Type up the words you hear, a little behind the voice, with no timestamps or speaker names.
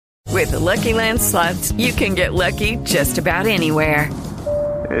With the Lucky Land Slots, you can get lucky just about anywhere.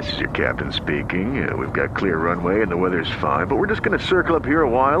 This is your captain speaking. We've got clear runway and the weather's fine, but we're just going to circle up here a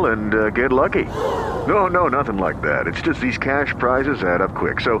while and get lucky. No, nothing like that. It's just these cash prizes add up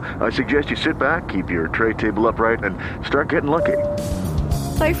quick. So I suggest you sit back, keep your tray table upright, and start getting lucky.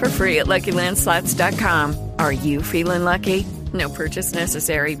 Play for free at LuckyLandSlots.com. Are you feeling lucky? No purchase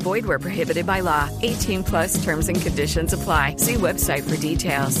necessary. Void where prohibited by law. 18 plus terms and conditions apply. See website for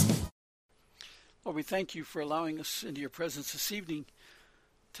details. Lord, we thank you for allowing us into your presence this evening.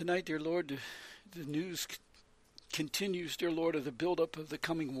 Tonight, dear Lord, the news continues, dear Lord, of the buildup of the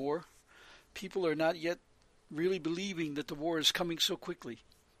coming war. People are not yet really believing that the war is coming so quickly.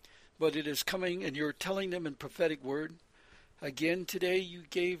 But it is coming, and you're telling them in prophetic word. Again, today you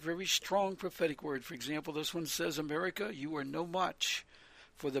gave very strong prophetic word. For example, this one says, America, you are no match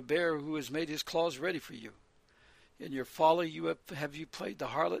for the bear who has made his claws ready for you. In your folly, have you played the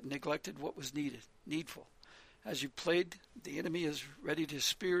harlot and neglected what was needful. As you played, the enemy is ready to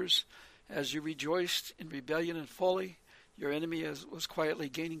spears. As you rejoiced in rebellion and folly, your enemy was quietly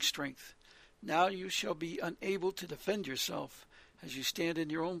gaining strength. Now you shall be unable to defend yourself as you stand in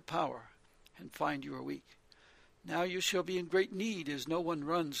your own power and find you are weak. Now you shall be in great need as no one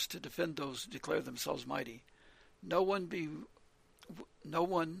runs to defend those who declare themselves mighty. No one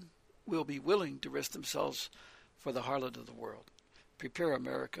will be willing to risk themselves for the harlot of the world. Prepare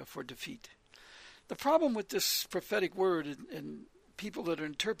America for defeat. The problem with this prophetic word and people that are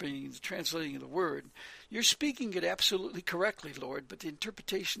interpreting and translating the word, you're speaking it absolutely correctly, Lord, but the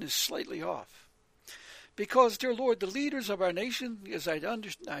interpretation is slightly off. Because, dear Lord, the leaders of our nation, as I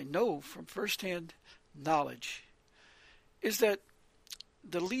know from firsthand knowledge, is that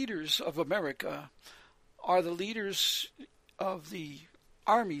the leaders of America are the leaders of the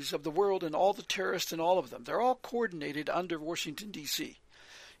armies of the world and all the terrorists and all of them. They're all coordinated under Washington, D.C.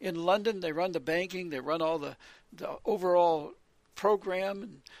 In London, they run the banking, they run all the overall program.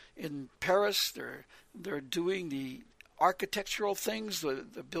 And in Paris, they're doing the architectural things,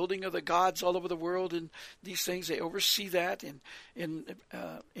 the building of the gods all over the world, and these things, they oversee that. In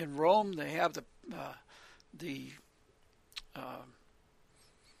Rome, they have the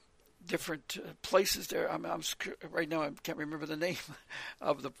different places there. I'm right now, I can't remember the name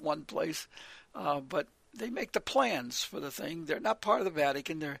of the one place, but they make the plans for the thing. They're not part of the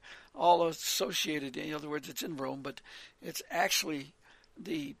Vatican. They're all associated. In other words, it's in Rome, but it's actually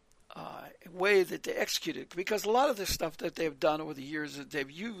the way that they execute it. Because a lot of the stuff that they've done over the years, is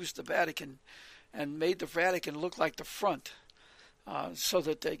they've used the Vatican and made the Vatican look like the front so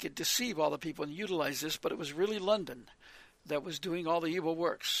that they could deceive all the people and utilize this. But it was really London that was doing all the evil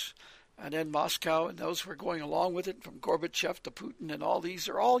works. And then Moscow and those who are going along with it, from Gorbachev to Putin and all these,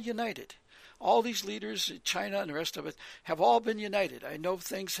 are all united. All these leaders, China and the rest of it, have all been united. I know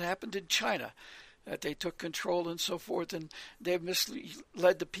things happened in China, that they took control and so forth, and they've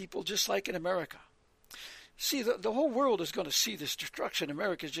misled the people just like in America. See, the whole world is going to see this destruction.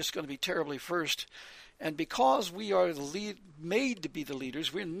 America is just going to be terribly first. And because we are made to be the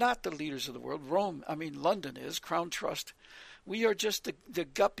leaders, we're not the leaders of the world. London is, Crown Trust. We are just the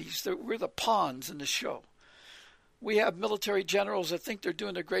guppies. We're the pawns in the show. We have military generals that think they're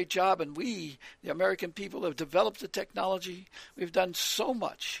doing a great job, and we, the American people, have developed the technology. We've done so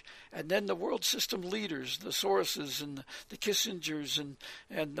much. And then the world system leaders, the Soroses and the Kissingers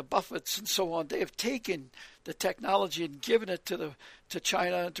and the Buffetts and so on, they have taken the technology and given it to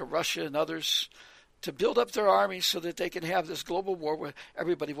China, to Russia and others to build up their armies so that they can have this global war where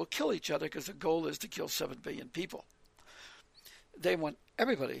everybody will kill each other, because the goal is to kill 7 billion people. They want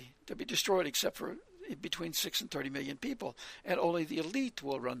everybody to be destroyed except for between 6 and 30 million people, and only the elite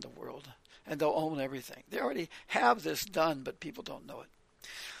will run the world, and they'll own everything. They already have this done, but people don't know it.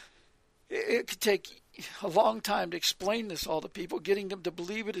 It could take a long time to explain this all to people. Getting them to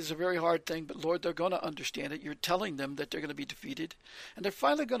believe it is a very hard thing, but Lord, they're going to understand it. You're telling them that they're going to be defeated, and they're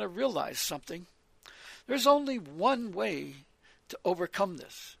finally going to realize something. There's only one way to overcome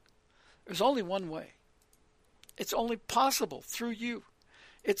this. There's only one way. It's only possible through you.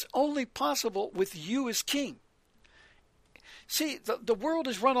 It's only possible with you as king. See, the world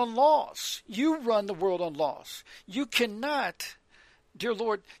is run on laws. You run the world on laws. You cannot, dear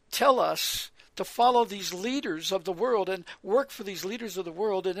Lord, tell us to follow these leaders of the world and work for these leaders of the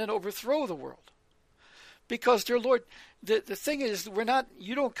world and then overthrow the world. Because, dear Lord, the thing is,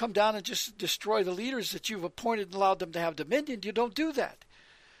 you don't come down and just destroy the leaders that you've appointed and allowed them to have dominion. You don't do that.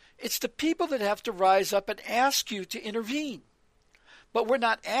 It's the people that have to rise up and ask you to intervene. But we're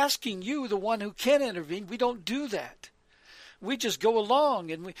not asking you, the one who can intervene. We don't do that. we just go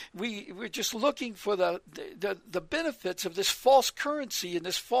along and we're just looking for the benefits of this false currency and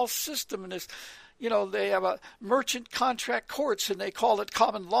this false system and this. They have a merchant contract courts, and they call it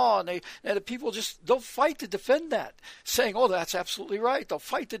common law, and the people they'll fight to defend that, saying, oh, that's absolutely right. They'll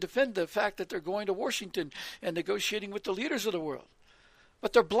fight to defend the fact that they're going to Washington and negotiating with the leaders of the world.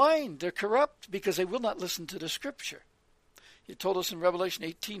 But they're blind, they're corrupt, because they will not listen to the Scripture. He told us in Revelation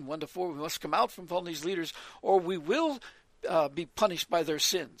 18, 1-4, we must come out from all these leaders, or we will be punished by their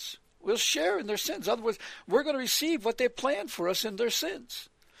sins. We'll share in their sins. In other words, we're going to receive what they planned for us in their sins.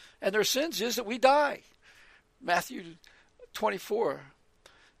 And their sins is that we die. Matthew 24,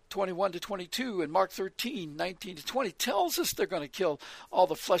 21-22, and Mark 13, 19-20 tells us they're going to kill all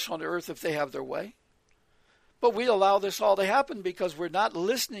the flesh on the earth if they have their way. But we allow this all to happen because we're not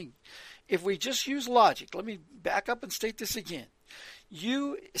listening. If we just use logic, let me back up and state this again.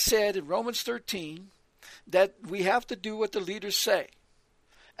 You said in Romans 13 that we have to do what the leaders say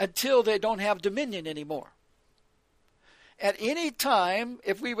until they don't have dominion anymore. At any time,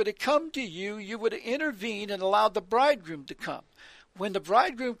 if we were to come to you, you would intervene and allow the bridegroom to come. When the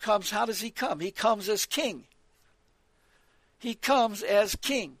bridegroom comes, how does he come? He comes as king. He comes as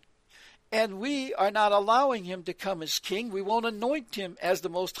king. And we are not allowing him to come as king. We won't anoint him as the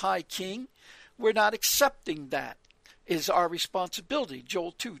Most High King. We're not accepting that. It is our responsibility.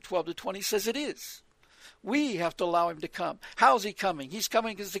 Joel 2, 12-20 says it is. We have to allow him to come. How is he coming? He's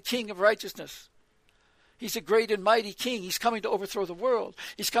coming as the King of righteousness. He's a great and mighty king. He's coming to overthrow the world.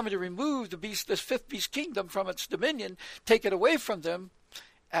 He's coming to remove the beast, this fifth beast kingdom from its dominion, take it away from them,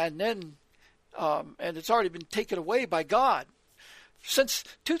 and then, and it's already been taken away by God. Since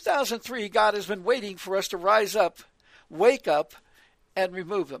 2003, God has been waiting for us to rise up, wake up, and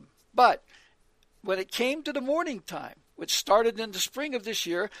remove them. But when it came to the morning time, which started in the spring of this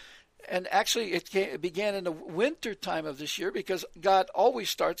year, and actually it began in the winter time of this year, because God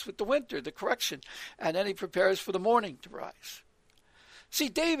always starts with the winter, the correction, and then he prepares for the morning to rise. See,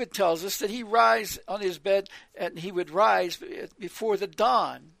 David tells us that he rise on his bed and he would rise before the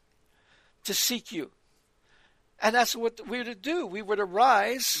dawn to seek you. And that's what we were to do. We were to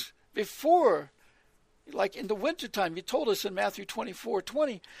rise before, like in the wintertime. You told us in Matthew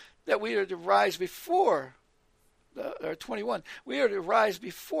 24:20 that we are to rise before, or 21. We are to rise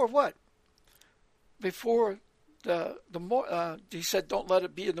before what? Before he said, don't let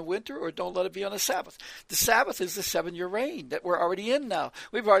it be in the winter or don't let it be on the Sabbath. The Sabbath is the 7-year reign that we're already in now.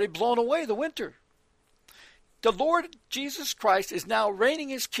 We've already blown away the winter. The Lord Jesus Christ is now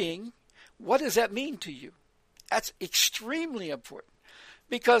reigning as king. What does that mean to you? That's extremely important,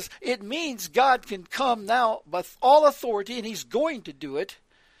 because it means God can come now with all authority, and he's going to do it,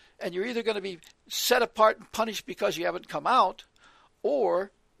 and you're either going to be set apart and punished because you haven't come out,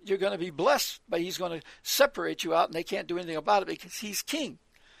 or you're going to be blessed, but he's going to separate you out, and they can't do anything about it because he's king.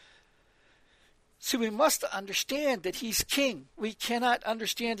 So we must understand that he's king. We cannot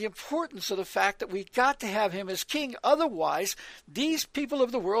understand the importance of the fact that we got to have him as king. Otherwise, these people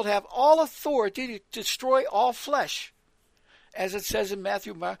of the world have all authority to destroy all flesh, as it says in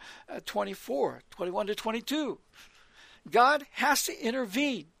Matthew 24, 21-22. God has to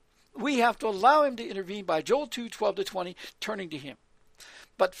intervene. We have to allow him to intervene by Joel 2, 12-20, turning to him.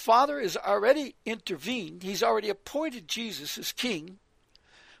 But Father has already intervened. He's already appointed Jesus as king.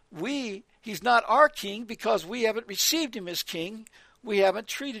 He's not our king because we haven't received him as king. We haven't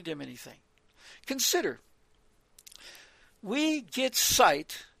treated him anything. Consider, we get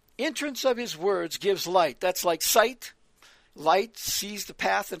sight. Entrance of his words gives light. That's like sight. Light sees the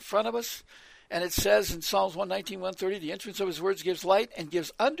path in front of us. And it says in Psalms 119, 130, the entrance of his words gives light and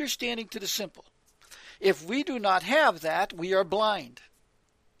gives understanding to the simple. If we do not have that, we are blind.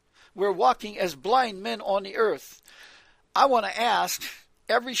 We're walking as blind men on the earth. I want to ask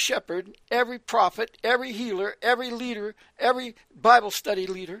every shepherd, every prophet, every healer, every leader, every Bible study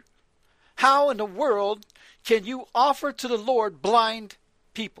leader, how in the world can you offer to the Lord blind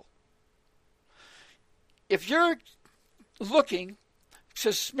people? If you're looking,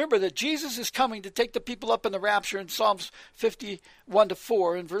 says, remember that Jesus is coming to take the people up in the rapture in Psalms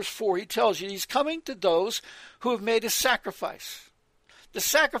 51-4. In verse 4, he tells you he's coming to those who have made a sacrifice. The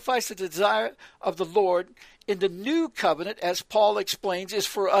sacrifice of the desire of the Lord in the new covenant, as Paul explains, is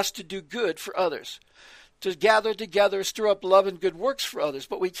for us to do good for others. To gather together, stir up love and good works for others.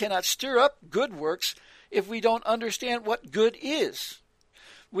 But we cannot stir up good works if we don't understand what good is.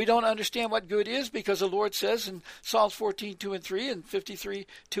 We don't understand what good is because the Lord says in Psalms 14, 2 and 3 and 53,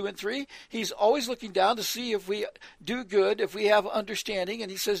 2 and 3, he's always looking down to see if we do good, if we have understanding. And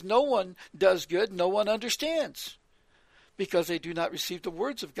he says no one does good, no one understands, because they do not receive the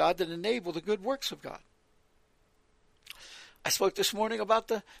words of God that enable the good works of God. I spoke this morning about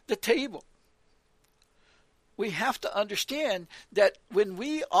the table. We have to understand that when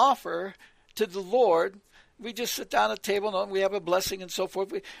we offer to the Lord, we just sit down at the table and we have a blessing and so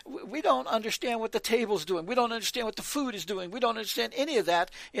forth. We don't understand what the table's doing. We don't understand what the food is doing. We don't understand any of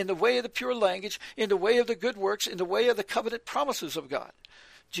that in the way of the pure language, in the way of the good works, in the way of the covenant promises of God.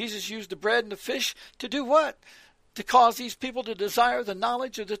 Jesus used the bread and the fish to do what? To cause these people to desire the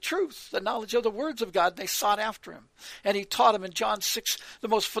knowledge of the truth, the knowledge of the words of God. They sought after him. And he taught them in John 6 the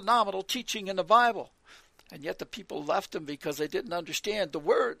most phenomenal teaching in the Bible. And yet the people left him because they didn't understand the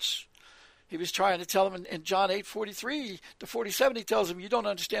words. He was trying to tell them in John 8:43 to 47, he tells them, you don't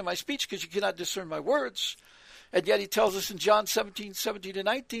understand my speech because you cannot discern my words. And yet he tells us in John 17:17 to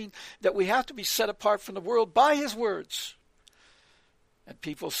 19 that we have to be set apart from the world by his words. And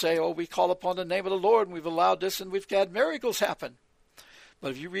people say, oh, we call upon the name of the Lord and we've allowed this and we've had miracles happen. But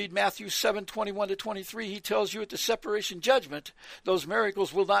if you read Matthew 7:21 to 23, he tells you at the separation judgment, those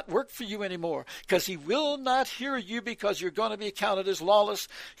miracles will not work for you anymore because he will not hear you because you're going to be accounted as lawless,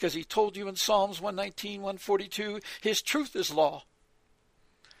 because he told you in Psalms 119, 142, his truth is law.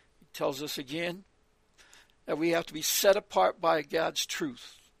 He tells us again that we have to be set apart by God's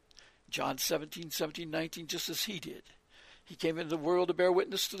truth. John 17:17, 19, just as he did. He came into the world to bear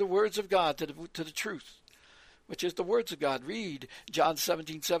witness to the words of God, to the truth, which is the words of God. Read John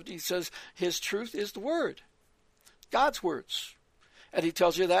 17:17 says his truth is the word, God's words. And he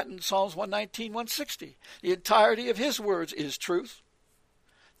tells you that in Psalms 119, 160. The entirety of his words is truth.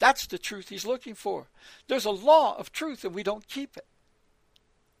 That's the truth he's looking for. There's a law of truth and we don't keep it.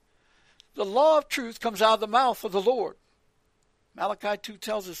 The law of truth comes out of the mouth of the Lord. Malachi 2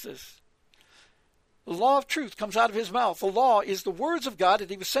 tells us this. The law of truth comes out of his mouth. The law is the words of God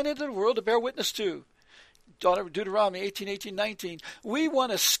that he was sent into the world to bear witness to. Deuteronomy 18, 19. We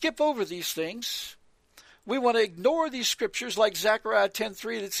want to skip over these things. We want to ignore these scriptures like Zechariah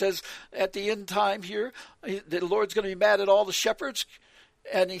 10:3 that says at the end time here, the Lord's going to be mad at all the shepherds.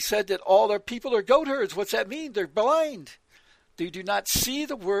 And he said that all their people are goat herds. What's that mean? They're blind. They do not see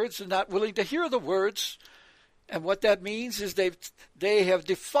the words. They're not willing to hear the words. And what that means is they have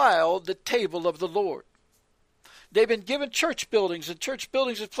defiled the table of the Lord. They've been given church buildings, and church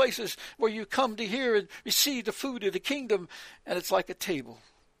buildings are places where you come to hear and receive the food of the kingdom, and it's like a table.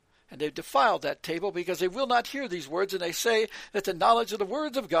 And they've defiled that table because they will not hear these words, and they say that the knowledge of the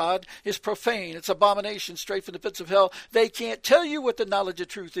words of God is profane. It's abomination straight from the pits of hell. They can't tell you what the knowledge of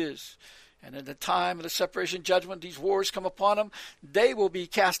truth is. And in the time of the separation judgment, these wars come upon them, they will be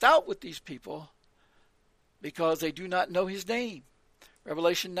cast out with these people because they do not know his name.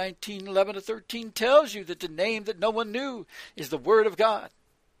 Revelation 19:11 to 13 tells you that the name that no one knew is the Word of God.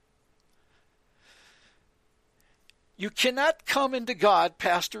 You cannot come into God,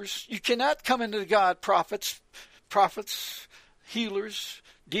 pastors. You cannot come into God, prophets, healers,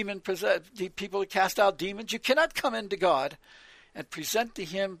 people that cast out demons. You cannot come into God and present to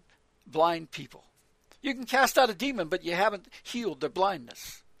him blind people. You can cast out a demon, but you haven't healed their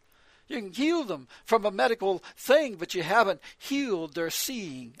blindness. You can heal them from a medical thing, but you haven't healed their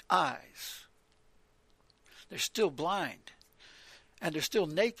seeing eyes. They're still blind. And they're still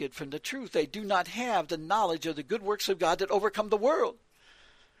naked from the truth. They do not have the knowledge of the good works of God that overcome the world.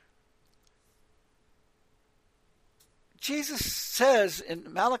 Jesus says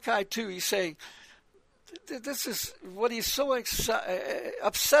in Malachi 2, he's saying, this is what he's so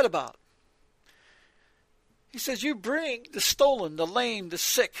upset about. He says, you bring the stolen, the lame, the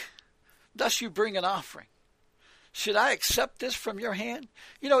sick. Thus you bring an offering. Should I accept this from your hand?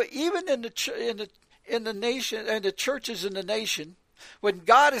 You know, even in the nation and the churches in the nation, when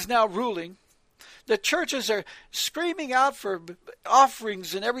God is now ruling, the churches are screaming out for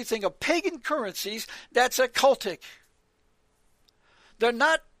offerings and everything of pagan currencies. That's occultic. They're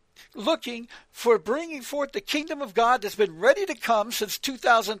not looking for bringing forth the kingdom of God that's been ready to come since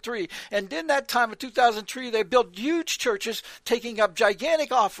 2003. And in that time of 2003, they built huge churches, taking up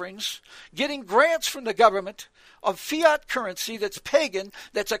gigantic offerings, getting grants from the government of fiat currency that's pagan,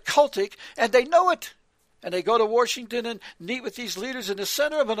 that's occultic, and they know it. And they go to Washington and meet with these leaders in the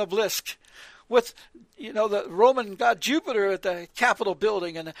center of an obelisk with, the Roman god Jupiter at the Capitol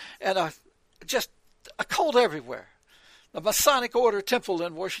building and just a cult everywhere. The Masonic Order Temple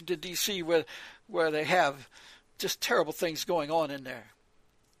in Washington, D.C., where they have just terrible things going on in there.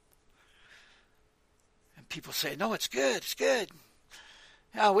 And people say, no, it's good, it's good.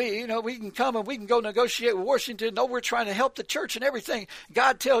 Now, we can come and we can go negotiate with Washington. No, we're trying to help the church and everything.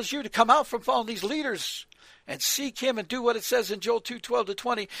 God tells you to come out from following these leaders and seek him and do what it says in Joel 2:12 to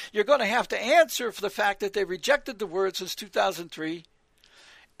 20. You're going to have to answer for the fact that they rejected the word since 2003.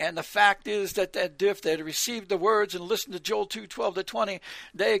 And the fact is that if they had received the words and listened to Joel 2:12-20,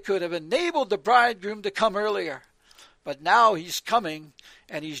 they could have enabled the bridegroom to come earlier. But now he's coming,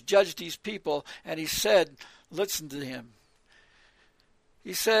 and he's judged these people, and he said, listen to him.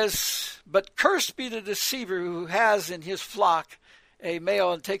 He says, but cursed be the deceiver who has in his flock a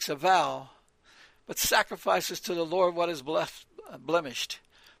male and takes a vow, but sacrifices to the Lord what is blemished.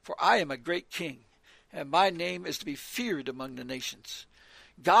 For I am a great king, and my name is to be feared among the nations.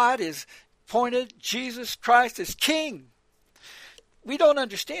 God is appointed Jesus Christ as king. We don't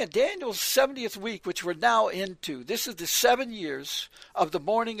understand. Daniel's 70th week, which we're now into, this is the 7 years of the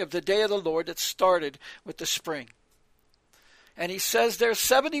morning of the day of the Lord that started with the spring. And he says there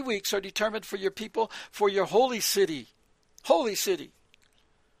 70 weeks are determined for your people, for your holy city. Holy city.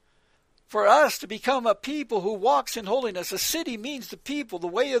 For us to become a people who walks in holiness. A city means the people, the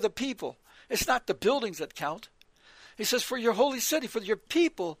way of the people. It's not the buildings that count. He says for your holy city, for your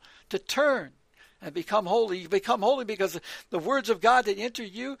people to turn and become holy. You become holy because the words of God that enter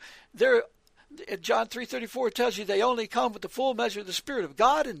you, they're, John 3:34 tells you they only come with the full measure of the Spirit of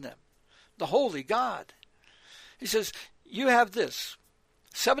God in them. The holy God. He says, you have this.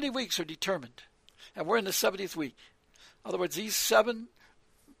 70 weeks are determined. And we're in the 70th week. In other words,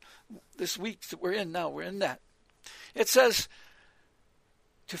 this week that we're in now, we're in that. It says,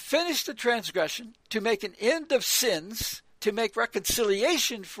 to finish the transgression, to make an end of sins, to make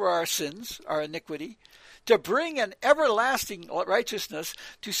reconciliation for our sins, our iniquity, to bring an everlasting righteousness,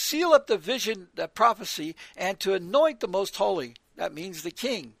 to seal up the vision, the prophecy, and to anoint the most holy. That means the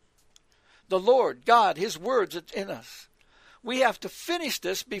King, the Lord, God, his words in us. We have to finish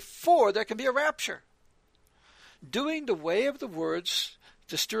this before there can be a rapture. Doing the way of the words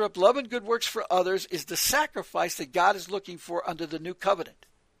to stir up love and good works for others is the sacrifice that God is looking for under the new covenant.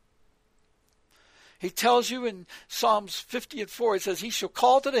 He tells you in Psalms 50:4, it says, he shall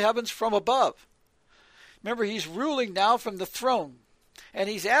call to the heavens from above. Remember, he's ruling now from the throne, and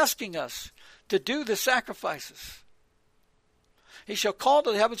he's asking us to do the sacrifices. He shall call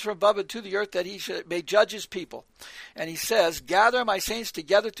to the heavens from above and to the earth that he may judge his people. And he says, gather my saints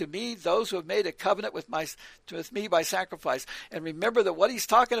together to me, those who have made a covenant with me by sacrifice. And remember that what he's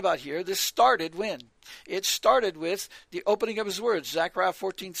talking about here, this started when? It started with the opening of his words. Zechariah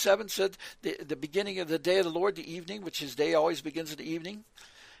 14:7 said the beginning of the day of the Lord, the evening, which his day always begins at the evening,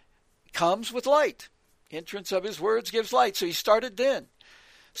 comes with light. Entrance of his words gives light. So he started then.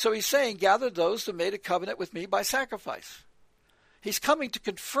 So he's saying, gather those who made a covenant with me by sacrifice. He's coming to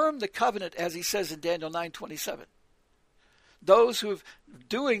confirm the covenant, as he says in Daniel 9:27. Those who are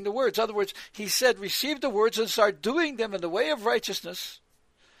doing the words. In other words, he said, receive the words and start doing them in the way of righteousness,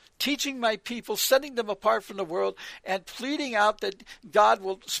 teaching my people, setting them apart from the world, and pleading out that God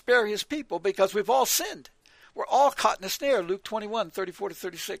will spare his people because we've all sinned. We're all caught in a snare, Luke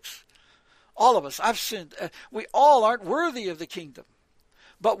 21:34-36. All of us, I've sinned. We all aren't worthy of the kingdom.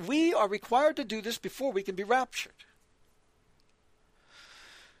 But we are required to do this before we can be raptured.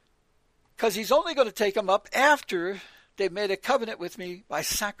 Because he's only going to take them up after they've made a covenant with me by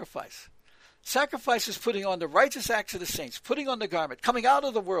sacrifice. Sacrifice is putting on the righteous acts of the saints, putting on the garment, coming out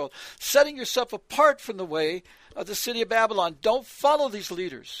of the world, setting yourself apart from the way of the city of Babylon. Don't follow these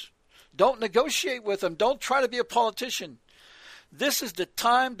leaders. Don't negotiate with them. Don't try to be a politician. This is the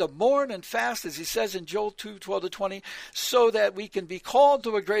time to mourn and fast, as he says in Joel 2:12-20, so that we can be called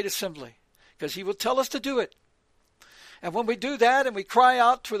to a great assembly, because he will tell us to do it. And when we do that and we cry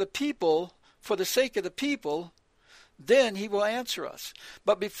out for the people, for the sake of the people, then he will answer us.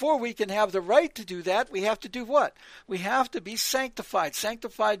 But before we can have the right to do that, we have to do what? We have to be sanctified.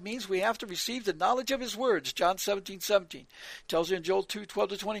 Sanctified means we have to receive the knowledge of his words. John 17:17 tells you in Joel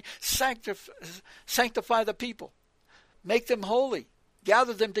 2:12-20, sanctify the people. Make them holy.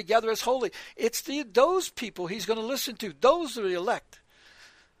 Gather them together as holy. It's those people he's going to listen to. Those are the elect.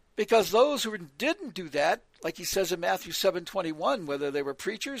 Because those who didn't do that, like he says in Matthew 7:21, whether they were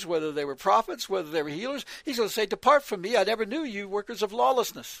preachers, whether they were prophets, whether they were healers, he's going to say, depart from me, I never knew you, workers of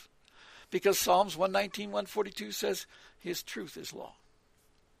lawlessness. Because Psalms 119:142 says, his truth is law.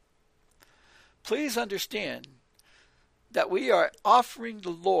 Please understand that we are offering the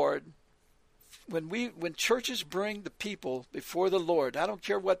Lord, when churches bring the people before the Lord, I don't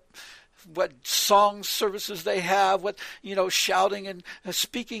care what song services they have, shouting and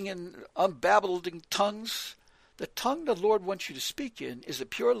speaking in unbabbled tongues. The tongue the Lord wants you to speak in is the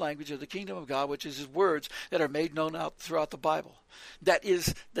pure language of the kingdom of God, which is his words that are made known out throughout the Bible. That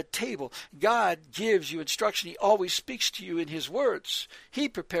is the table. God gives you instruction. He always speaks to you in his words. He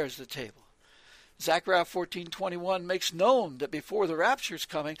prepares the table. Zechariah 14:21 makes known that before the rapture is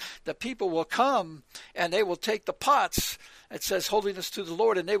coming, the people will come and they will take the pots. It says holiness to the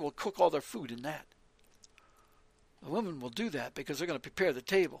Lord, and they will cook all their food in that. The women will do that because they're going to prepare the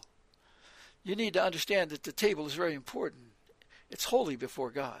table. You need to understand that the table is very important. It's holy before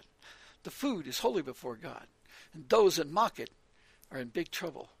God. The food is holy before God. And those that mock it are in big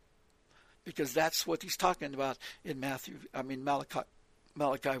trouble, because that's what he's talking about in Malachi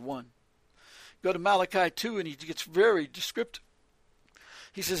 1. Go to Malachi 2 and he gets very descriptive.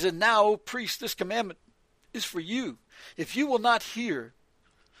 He says, and now, O priest, this commandment is for you. If you will not hear,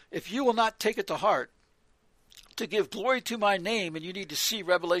 if you will not take it to heart, to give glory to my name, and you need to see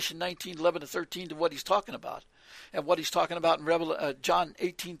Revelation 19:11-13 to what he's talking about, and what he's talking about in John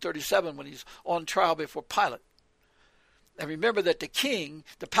 18:37 when he's on trial before Pilate. And remember that the king,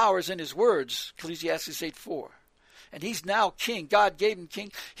 the power is in his words, Ecclesiastes 8:4. And he's now king. God gave him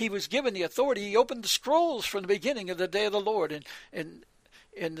king. He was given the authority. He opened the scrolls from the beginning of the day of the Lord in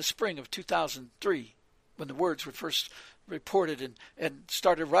the spring of 2003, when the words were first reported and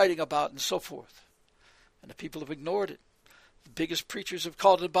started writing about and so forth. And the people have ignored it. The biggest preachers have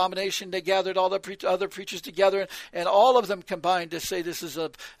called it abomination. They gathered all the other preachers together, and all of them combined to say this is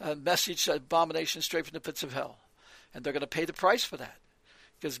a message, abomination straight from the pits of hell. And they're going to pay the price for that.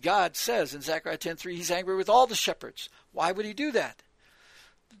 Because God says in Zechariah 10:3, he's angry with all the shepherds. Why would he do that?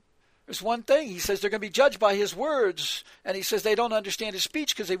 There's one thing. He says they're going to be judged by his words. And he says they don't understand his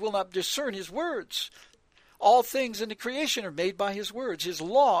speech because they will not discern his words. All things in the creation are made by his words. His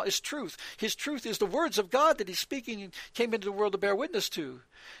law is truth. His truth is the words of God that he's speaking and came into the world to bear witness to.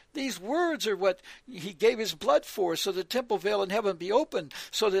 These words are what he gave his blood for, so the temple veil in heaven be open.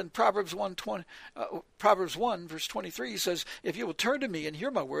 So that in Proverbs 1, verse 23, he says, if you will turn to me and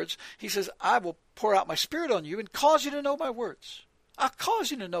hear my words, he says, I will pour out my spirit on you and cause you to know my words. I'll cause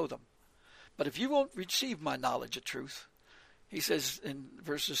you to know them. But if you won't receive my knowledge of truth, he says in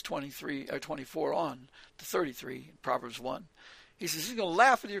verses 23 or 24 on to 33 in Proverbs 1, he says he's going to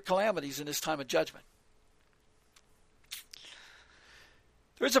laugh at your calamities in this time of judgment.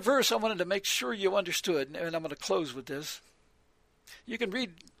 There's a verse I wanted to make sure you understood, and I'm going to close with this. You can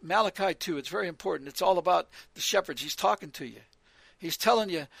read Malachi 2. It's very important. It's all about the shepherds. He's talking to you. He's telling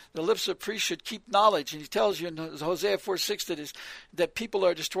you the lips of priests should keep knowledge. And he tells you in Hosea 4:6 that people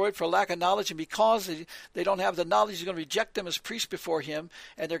are destroyed for lack of knowledge. And because they don't have the knowledge, he's going to reject them as priests before him.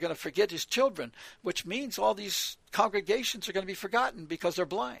 And they're going to forget his children. Which means all these congregations are going to be forgotten because they're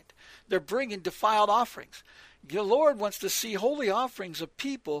blind. They're bringing defiled offerings. The Lord wants to see holy offerings of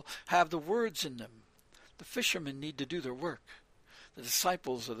people have the words in them. The fishermen need to do their work. The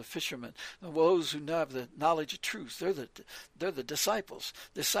disciples are the fishermen. Those who have the knowledge of truth, they're the disciples.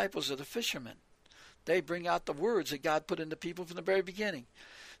 Disciples are the fishermen. They bring out the words that God put into people from the very beginning.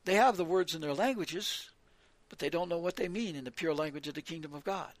 They have the words in their languages, but they don't know what they mean in the pure language of the kingdom of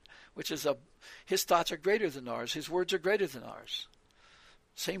God, which is his thoughts are greater than ours. His words are greater than ours.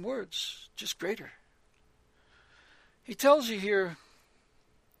 Same words, just greater. He tells you here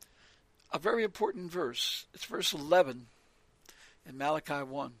a very important verse. It's verse 11. In Malachi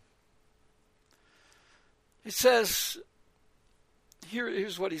 1. It says,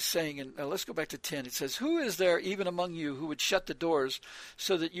 here's what he's saying, and let's go back to 10. It says, who is there even among you who would shut the doors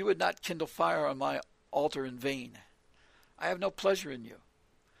so that you would not kindle fire on my altar in vain? I have no pleasure in you,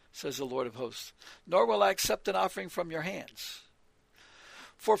 says the Lord of hosts, nor will I accept an offering from your hands.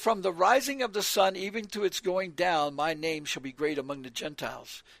 For from the rising of the sun even to its going down, my name shall be great among the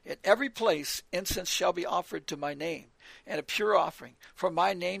Gentiles. In every place incense shall be offered to my name, and a pure offering, for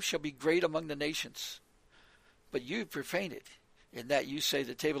my name shall be great among the nations. But you profane it, in that you say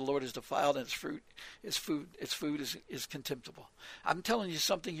the table of the Lord is defiled, and its food is contemptible. I'm telling you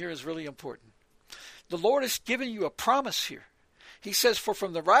something here is really important. The Lord has given you a promise here. He says, for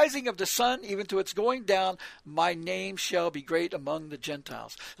from the rising of the sun even to its going down, my name shall be great among the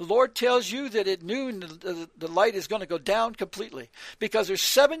Gentiles. The Lord tells you that at noon the light is going to go down completely, because there's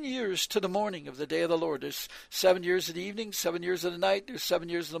 7 years to the morning of the day of the Lord. There's 7 years of the evening, 7 years of the night, there's 7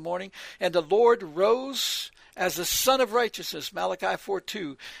 years of the morning. And the Lord rose as the Son of Righteousness, Malachi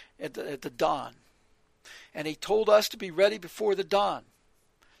 4:2, at the dawn. And he told us to be ready before the dawn.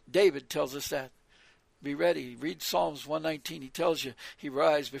 David tells us that. Be ready. Read Psalms 119. He tells you he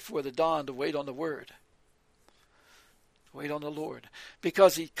rise before the dawn to wait on the word. Wait on the Lord.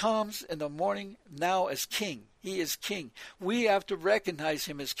 Because he comes in the morning now as king. He is king. We have to recognize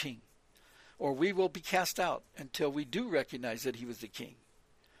him as king, or we will be cast out until we do recognize that he was the king.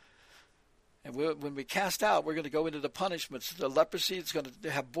 And when we cast out, we're going to go into the punishments. The leprosy is going to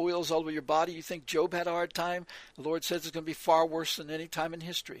have boils all over your body. You think Job had a hard time? The Lord says it's going to be far worse than any time in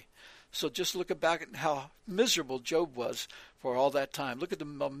history. So just look back at how miserable Job was for all that time. Look at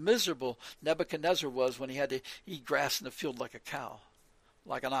how miserable Nebuchadnezzar was when he had to eat grass in the field like a cow,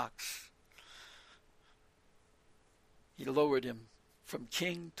 like an ox. He lowered him from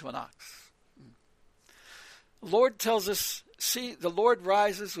king to an ox. The Lord tells us, see, the Lord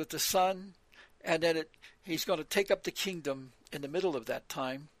rises with the sun, and then he's going to take up the kingdom in the middle of that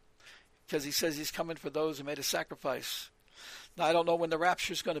time, because he says he's coming for those who made a sacrifice. Now, I don't know when the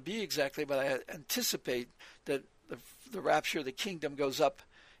rapture is going to be exactly, but I anticipate that the rapture of the kingdom goes up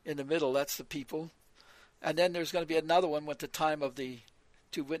in the middle. That's the people. And then there's going to be another one with the time of the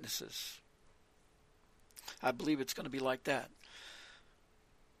two witnesses. I believe it's going to be like that.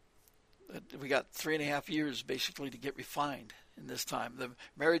 We got 3.5 years, basically, to get refined in this time. The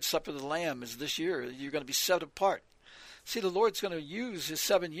marriage supper of the Lamb is this year. You're going to be set apart. See, the Lord's going to use his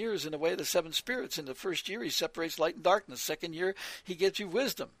 7 years in the way of the seven spirits. In the first year, he separates light and darkness. Second year, he gives you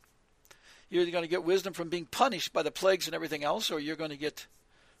wisdom. You're either going to get wisdom from being punished by the plagues and everything else, or you're going to get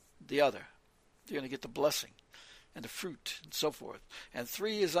the other. You're going to get the blessing and the fruit and so forth. And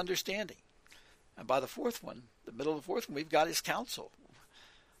 3 is understanding. And by the fourth one, the middle of the fourth one, we've got his counsel.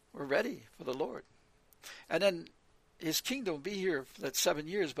 We're ready for the Lord. And then his kingdom will be here for that 7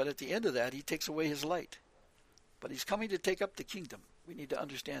 years, but at the end of that, he takes away his light. But he's coming to take up the kingdom. We need to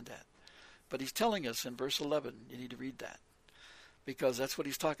understand that. But he's telling us in verse 11, you need to read that, because that's what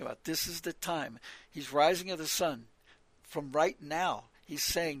he's talking about. This is the time. He's rising of the sun. From right now, he's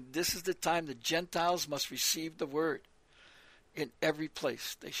saying this is the time the Gentiles must receive the word. In every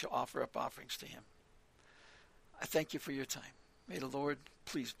place they shall offer up offerings to him. I thank you for your time. May the Lord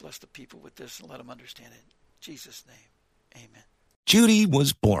please bless the people with this and let them understand it. In Jesus' name, amen. Judy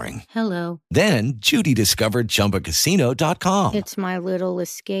was boring. Hello. Then Judy discovered ChumbaCasino.com. It's my little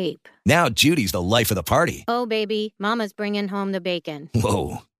escape. Now Judy's the life of the party. Oh, baby, mama's bringing home the bacon.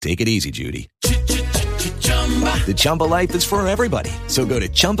 Whoa, take it easy, Judy. The Chumba life is for everybody. So go to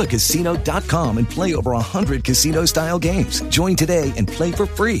ChumbaCasino.com and play over 100 casino-style games. Join today and play for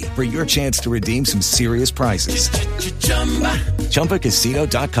free for your chance to redeem some serious prizes.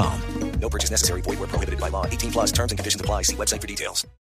 ChumbaCasino.com. No purchase necessary. Void where prohibited by law. 18+ terms and conditions apply. See website for details.